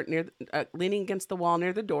wall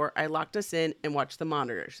near the door, I locked us in and watched the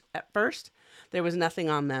monitors. At first, there was nothing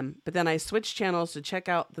on them, but then I switched channels to check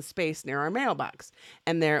out the space near our mailbox,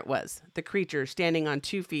 and there it was, the creature standing on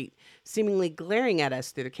 2 feet, seemingly glaring at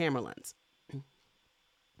us through the camera lens.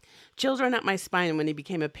 Chills ran up my spine when it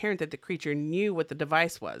became apparent that the creature knew what the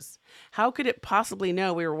device was. How could it possibly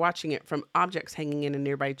know we were watching it from objects hanging in a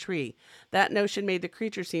nearby tree? That notion made the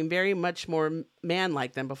creature seem very much more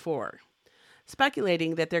man-like than before.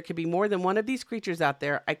 Speculating that there could be more than one of these creatures out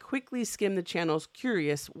there, I quickly skimmed the channels,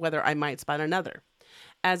 curious whether I might spot another.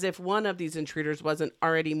 As if one of these intruders wasn't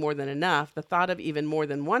already more than enough, the thought of even more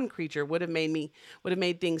than one creature would have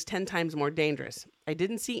made things 10 times more dangerous. I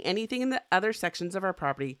didn't see anything in the other sections of our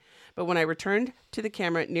property, but when I returned to the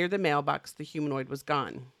camera near the mailbox, the humanoid was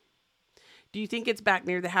gone. Do you think it's back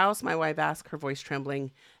near the house? My wife asked, her voice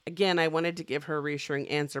trembling. Again, I wanted to give her a reassuring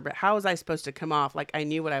answer, but how was I supposed to come off like I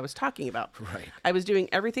knew what I was talking about? Right. I was doing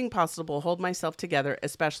everything possible to hold myself together,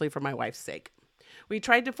 especially for my wife's sake. We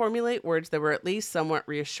tried to formulate words that were at least somewhat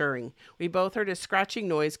reassuring. We both heard a scratching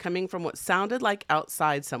noise coming from what sounded like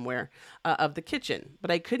outside somewhere of the kitchen,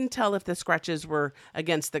 but I couldn't tell if the scratches were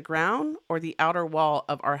against the ground or the outer wall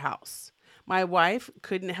of our house. My wife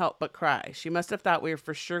couldn't help but cry. She must have thought we were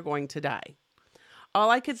for sure going to die. All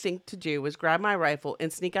I could think to do was grab my rifle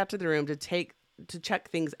and sneak out to the room to check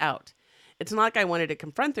things out. It's not like I wanted to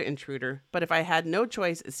confront the intruder, but if I had no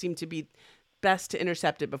choice, it seemed to be best to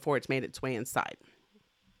intercept it before it's made its way inside.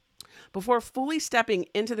 Before fully stepping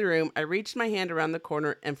into the room, I reached my hand around the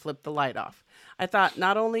corner and flipped the light off. I thought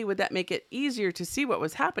not only would that make it easier to see what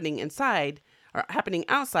was happening outside,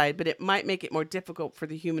 but it might make it more difficult for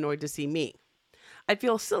the humanoid to see me. I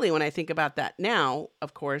feel silly when I think about that now,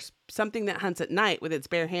 of course. Something that hunts at night with its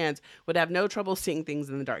bare hands would have no trouble seeing things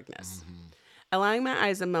in the darkness. Mm-hmm. Allowing my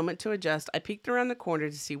eyes a moment to adjust, I peeked around the corner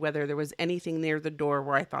to see whether there was anything near the door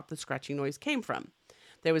where I thought the scratching noise came from.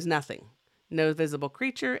 There was nothing. No visible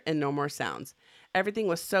creature and no more sounds. Everything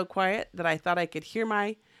was so quiet that I thought I could hear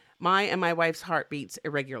my and my wife's heartbeats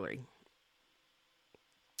irregularly.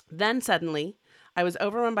 Then suddenly, I was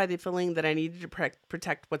overrun by the feeling that I needed to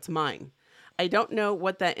protect what's mine. I don't know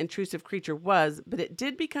what that intrusive creature was, but it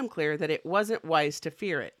did become clear that it wasn't wise to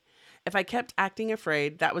fear it. If I kept acting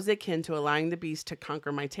afraid, that was akin to allowing the beast to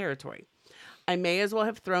conquer my territory. I may as well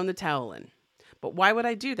have thrown the towel in. But why would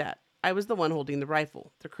I do that? I was the one holding the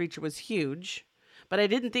rifle. The creature was huge, but I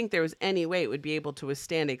didn't think there was any way it would be able to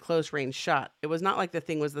withstand a close-range shot. It was not like the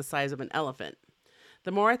thing was the size of an elephant.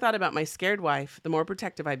 The more I thought about my scared wife, the more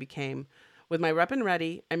protective I became. With my weapon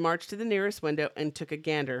ready, I marched to the nearest window and took a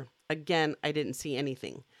gander. Again, I didn't see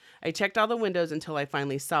anything. I checked all the windows until I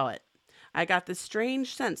finally saw it. I got this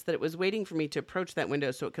strange sense that it was waiting for me to approach that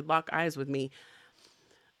window so it could lock eyes with me.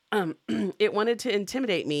 It wanted to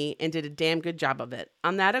intimidate me and did a damn good job of it.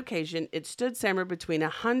 On that occasion, it stood somewhere between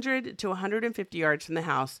 100 to 150 yards from the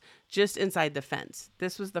house, just inside the fence.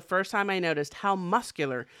 This was the first time I noticed how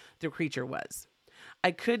muscular the creature was.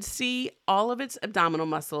 I could see all of its abdominal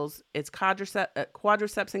muscles. Its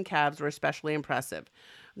quadriceps and calves were especially impressive.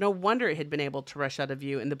 No wonder it had been able to rush out of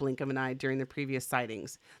view in the blink of an eye during the previous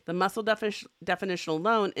sightings. The muscle definition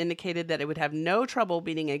alone indicated that it would have no trouble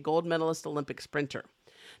beating a gold medalist Olympic sprinter.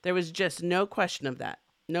 There was just no question of that.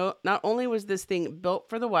 No, not only was this thing built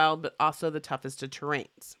for the wild, but also the toughest of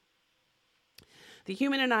terrains. The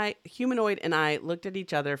humanoid and I looked at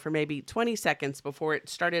each other for maybe 20 seconds before it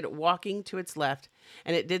started walking to its left,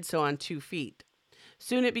 and it did so on 2 feet.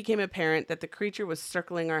 Soon it became apparent that the creature was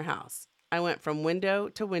circling our house. I went from window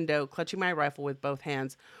to window, clutching my rifle with both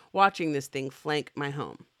hands, watching this thing flank my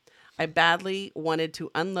home. I badly wanted to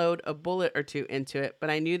unload a bullet or two into it, but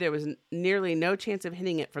I knew there was nearly no chance of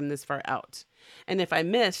hitting it from this far out. And if I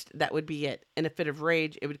missed, that would be it. In a fit of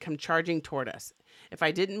rage, it would come charging toward us. If I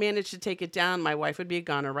didn't manage to take it down, my wife would be a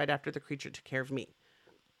goner right after the creature took care of me.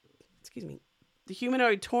 Excuse me. The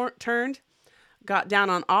humanoid turned, got down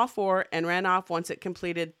on all four, and ran off once it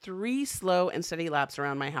completed 3 slow and steady laps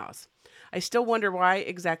around my house. I still wonder why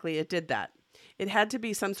exactly it did that. It had to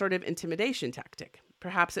be some sort of intimidation tactic.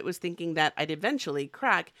 Perhaps it was thinking that I'd eventually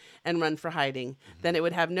crack and run for hiding. Then it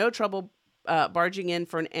would have no trouble barging in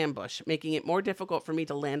for an ambush, making it more difficult for me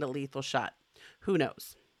to land a lethal shot. Who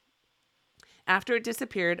knows? After it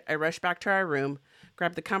disappeared, I rushed back to our room,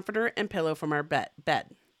 grabbed the comforter and pillow from our bed.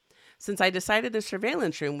 Since I decided the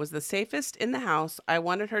surveillance room was the safest in the house, I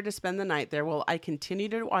wanted her to spend the night there while I continued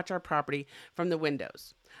to watch our property from the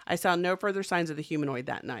windows. I saw no further signs of the humanoid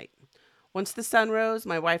that night. Once the sun rose,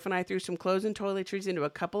 my wife and I threw some clothes and toiletries into a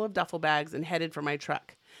couple of duffel bags and headed for my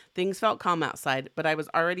truck. Things felt calm outside, but I was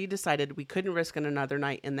already decided we couldn't risk another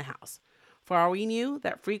night in the house. For all we knew,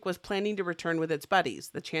 that freak was planning to return with its buddies.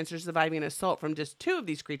 The chance of surviving an assault from just 2 of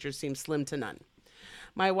these creatures seemed slim to none.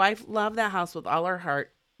 My wife loved that house with all her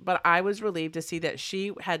heart, but I was relieved to see that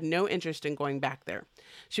she had no interest in going back there.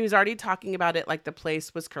 She was already talking about it like the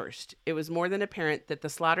place was cursed. It was more than apparent that the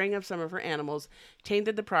slaughtering of some of her animals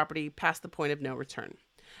tainted the property past the point of no return.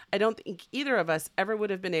 I don't think either of us ever would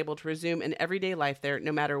have been able to resume an everyday life there,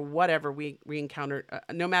 no matter whether we re-encountered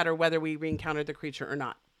the creature or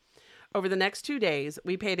not. Over the next 2 days,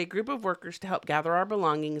 we paid a group of workers to help gather our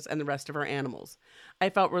belongings and the rest of our animals. I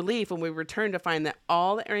felt relief when we returned to find that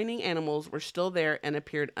all the remaining animals were still there and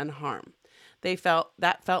appeared unharmed.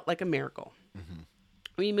 That felt like a miracle. Mm-hmm.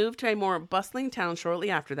 We moved to a more bustling town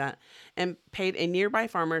shortly after that and paid a nearby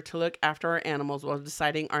farmer to look after our animals while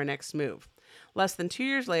deciding our next move. Less than 2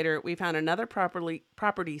 years later, we found another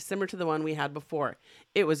property similar to the one we had before.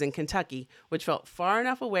 It was in Kentucky, which felt far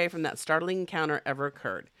enough away from that startling encounter ever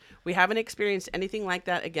occurred. We haven't experienced anything like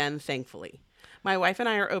that again, thankfully. My wife and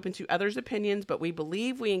I are open to others' opinions, but we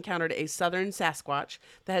believe we encountered a southern Sasquatch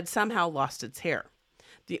that had somehow lost its hair.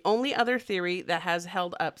 The only other theory that has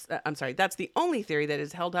held up, that's the only theory that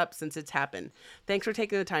has held up since it's happened. Thanks for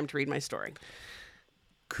taking the time to read my story.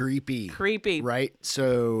 Creepy. Right?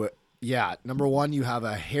 So, yeah, number one, you have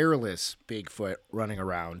a hairless Bigfoot running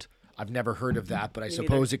around. I've never heard of that, but I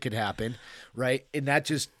suppose it could happen, right? And that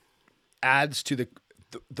just adds to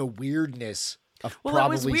the weirdness of probably it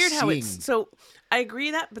was weird seeing. how it's, so I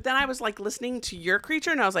agree that, but then I was like listening to your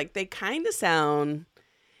creature and I was like, they kind of sound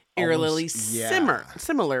eerily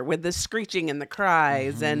similar with the screeching and the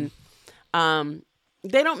cries. And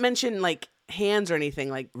they don't mention like hands or anything,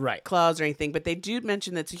 like claws or anything, but they do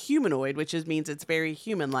mention that it's a humanoid, which means it's very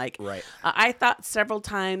human-like. Right. I thought several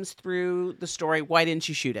times through the story, why didn't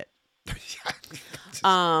you shoot it?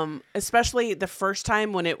 Especially the first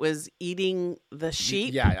time when it was eating the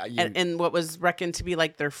sheep and what was reckoned to be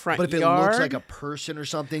like their front yard. But if it looks like a person or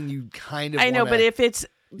something, you kind of but if it's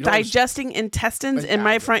digesting intestines in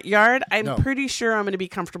my front yard, I'm pretty sure I'm going to be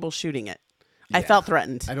comfortable shooting it. Yeah. I felt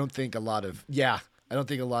threatened. I don't think a lot of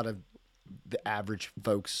the average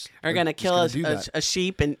folks are going to kill a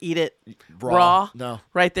sheep and eat it raw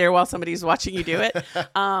right there while somebody's watching you do it.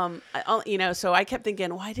 So I kept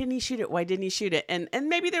thinking, why didn't he shoot it? And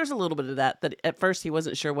maybe there's a little bit of that at first he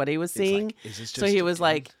wasn't sure what he was seeing. Like, is this just so he was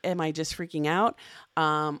like, am I just freaking out?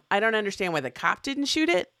 I don't understand why the cop didn't shoot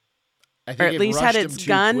it. I think or at least had its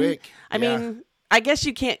gun. Quick. I mean, I guess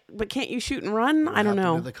you can't, but can't you shoot and run? I don't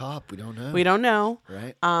know. The cop, we don't know. We don't know.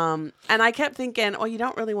 Right. And I kept thinking, you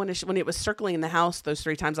don't really want to, when it was circling in the house those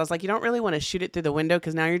 3 times, I was like, you don't really want to shoot it through the window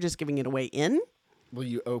because now you're just giving it away in. Well,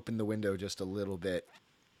 you open the window just a little bit.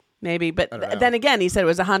 Maybe, but then again, he said it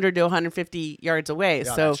was 100 to 150 yards away,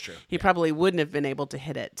 so he probably wouldn't have been able to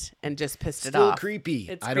hit it and just pissed it off. Still creepy.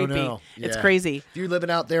 It's I creepy. don't know. It's crazy. If you're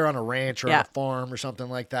living out there on a ranch or on a farm or something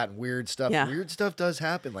like that, and weird stuff does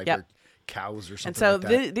happen, like where cows or something. And so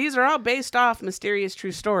like that. These are all based off mysterious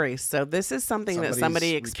true stories. So this is something that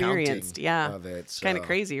somebody experienced. Yeah, of it. So. Kind of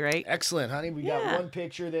crazy, right? Excellent, honey. We got one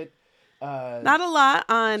picture that. Not a lot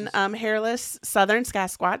on hairless southern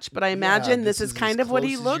Sasquatch, but I imagine this is kind of what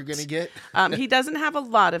he looked. You're gonna get. He doesn't have a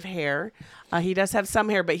lot of hair. He does have some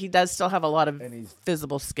hair, but he does still have a lot of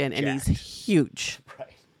visible skin, and he's huge.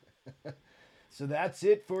 Right. So that's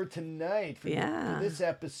it for tonight. For this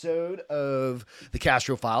episode of the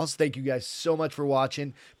Castro Files. Thank you guys so much for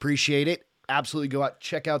watching. Appreciate it. absolutely go out,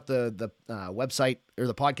 check out the website, or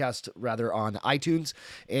the podcast rather, on iTunes,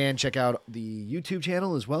 and check out the YouTube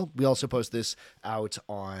channel as well. We also post this out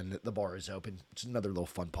on The Bar is Open, which is another little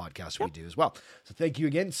fun podcast we do as well. So thank you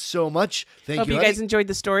again so much. Hope you guys enjoyed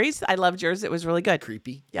the stories. I loved yours. It was really good.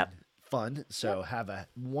 Creepy. Yep. Fun. So have a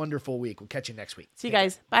wonderful week. We'll catch you next week. See you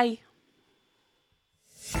guys. Bye.